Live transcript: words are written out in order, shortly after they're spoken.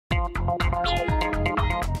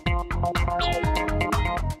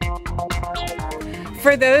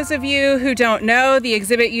For those of you who don't know, the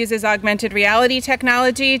exhibit uses augmented reality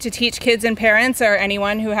technology to teach kids and parents, or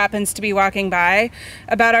anyone who happens to be walking by,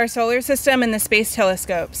 about our solar system and the space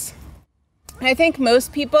telescopes. I think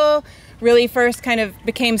most people really first kind of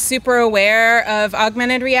became super aware of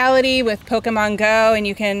augmented reality with Pokemon Go, and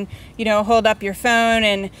you can, hold up your phone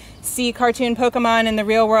and see cartoon Pokemon in the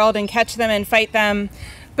real world and catch them and fight them.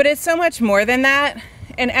 But it's so much more than that.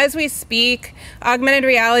 And as we speak, augmented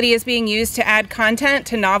reality is being used to add content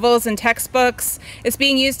to novels and textbooks. It's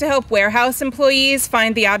being used to help warehouse employees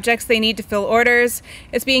find the objects they need to fill orders.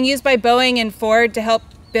 It's being used by Boeing and Ford to help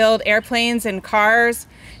build airplanes and cars.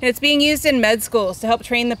 And it's being used in med schools to help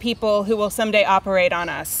train the people who will someday operate on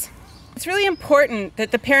us. It's really important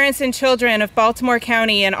that the parents and children of Baltimore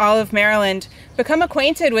County and all of Maryland become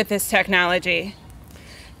acquainted with this technology.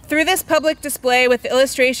 Through this public display with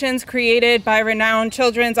illustrations created by renowned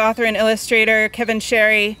children's author and illustrator Kevin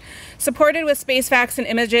Sherry, supported with space facts and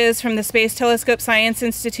images from the Space Telescope Science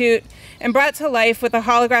Institute, and brought to life with the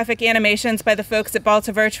holographic animations by the folks at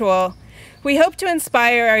Balta Virtual, we hope to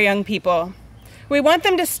inspire our young people. We want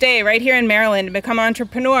them to stay right here in Maryland and become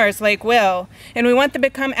entrepreneurs like Will, and we want them to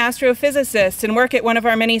become astrophysicists and work at one of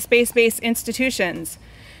our many space-based institutions.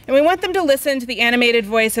 And we want them to listen to the animated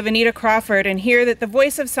voice of Anita Crawford and hear that the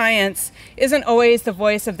voice of science isn't always the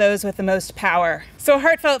voice of those with the most power. So a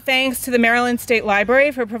heartfelt thanks to the Maryland State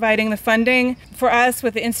Library for providing the funding for us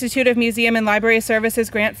with the Institute of Museum and Library Services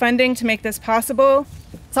grant funding to make this possible.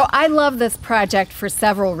 So I love this project for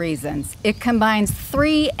several reasons. It combines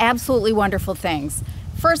three absolutely wonderful things.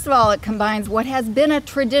 First of all, it combines what has been a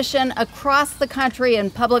tradition across the country in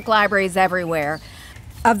public libraries everywhere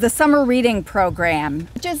of the SummAR Reading program,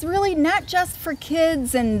 which is really not just for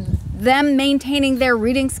kids and them maintaining their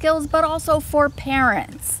reading skills, but also for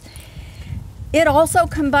parents. It also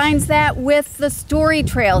combines that with the story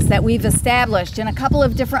trails that we've established in a couple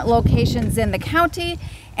of different locations in the county,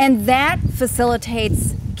 and that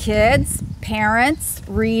facilitates kids, parents,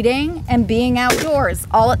 reading, and being outdoors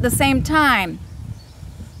all at the same time.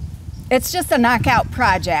 It's just a knockout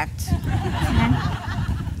project.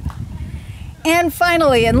 And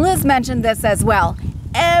finally, and Liz mentioned this as well,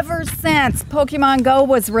 ever since Pokemon Go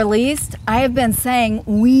was released, I have been saying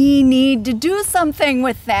we need to do something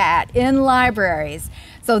with that in libraries.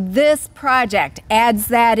 So this project adds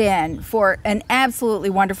that in for an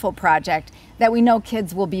absolutely wonderful project that we know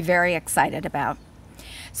kids will be very excited about.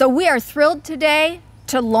 So we are thrilled today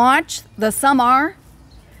to launch the SummAR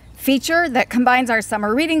feature that combines our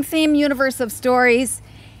SummAR Reading theme universe of stories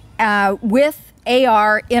with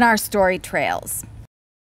AR in our story trails.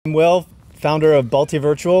 I'm Will, founder of Balti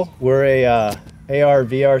Virtual. We're a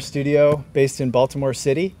AR/VR studio based in Baltimore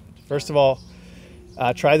City. First of all,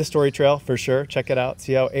 try the story trail for sure. Check it out,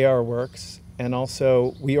 see how AR works. And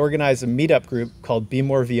also, we organize a meetup group called Be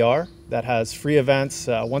More VR that has free events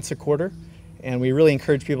once a quarter. And we really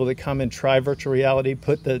encourage people to come and try virtual reality,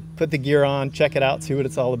 put the gear on, check it out, see what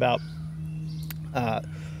it's all about.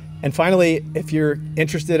 And finally, if you're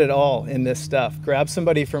interested at all in this stuff, grab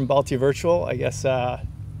somebody from Balti Virtual. I guess,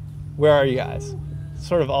 where are you guys?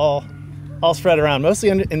 Sort of all spread around, mostly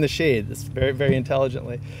in the shade, this very, very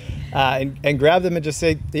intelligently. And grab them and just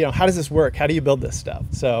say, how does this work? How do you build this stuff?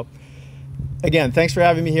 So again, thanks for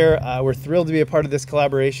having me here. We're thrilled to be a part of this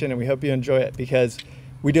collaboration, and we hope you enjoy it, because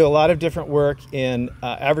we do a lot of different work in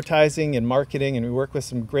advertising and marketing, and we work with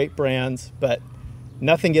some great brands, but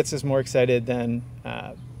nothing gets us more excited than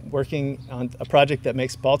working on a project that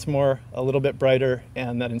makes Baltimore a little bit brighter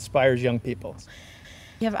and that inspires young people.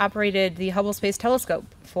 We have operated the Hubble Space Telescope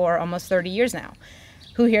for almost 30 years now.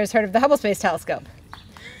 Who here has heard of the Hubble Space Telescope?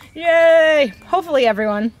 Yay! Hopefully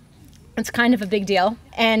everyone. It's kind of a big deal.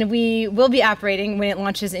 And we will be operating, when it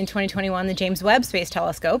launches in 2021, the James Webb Space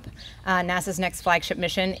Telescope, NASA's next flagship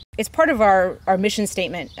mission. It's part of our mission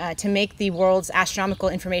statement to make the world's astronomical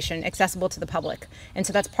information accessible to the public. And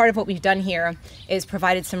so that's part of what we've done here, is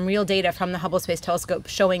provided some real data from the Hubble Space Telescope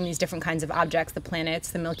showing these different kinds of objects, the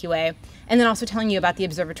planets, the Milky Way, and then also telling you about the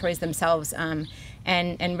observatories themselves, and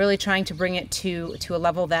really trying to bring it to a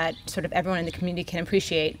level that sort of everyone in the community can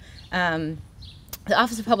appreciate. The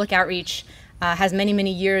Office of Public Outreach has many,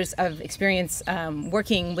 many years of experience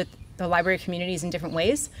working with the library communities in different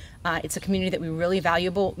ways. It's a community that we really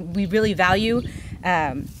value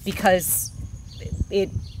because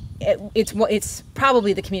it's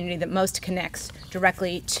probably the community that most connects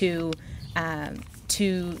directly to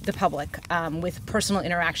to the public with personal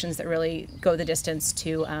interactions that really go the distance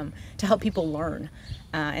to help people learn.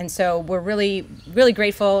 And so we're really, really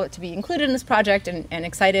grateful to be included in this project and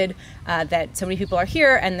excited that so many people are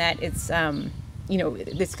here and that it's, you know,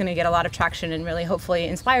 it's going to get a lot of traction and really hopefully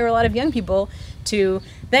inspire a lot of young people to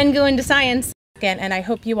then go into science. And I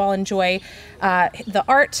hope you all enjoy the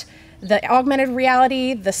art, the augmented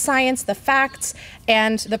reality, the science, the facts,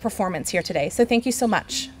 and the performance here today. So thank you so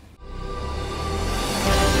much.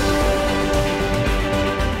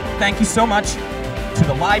 Thank you so much to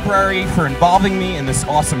the library for involving me in this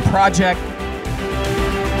awesome project.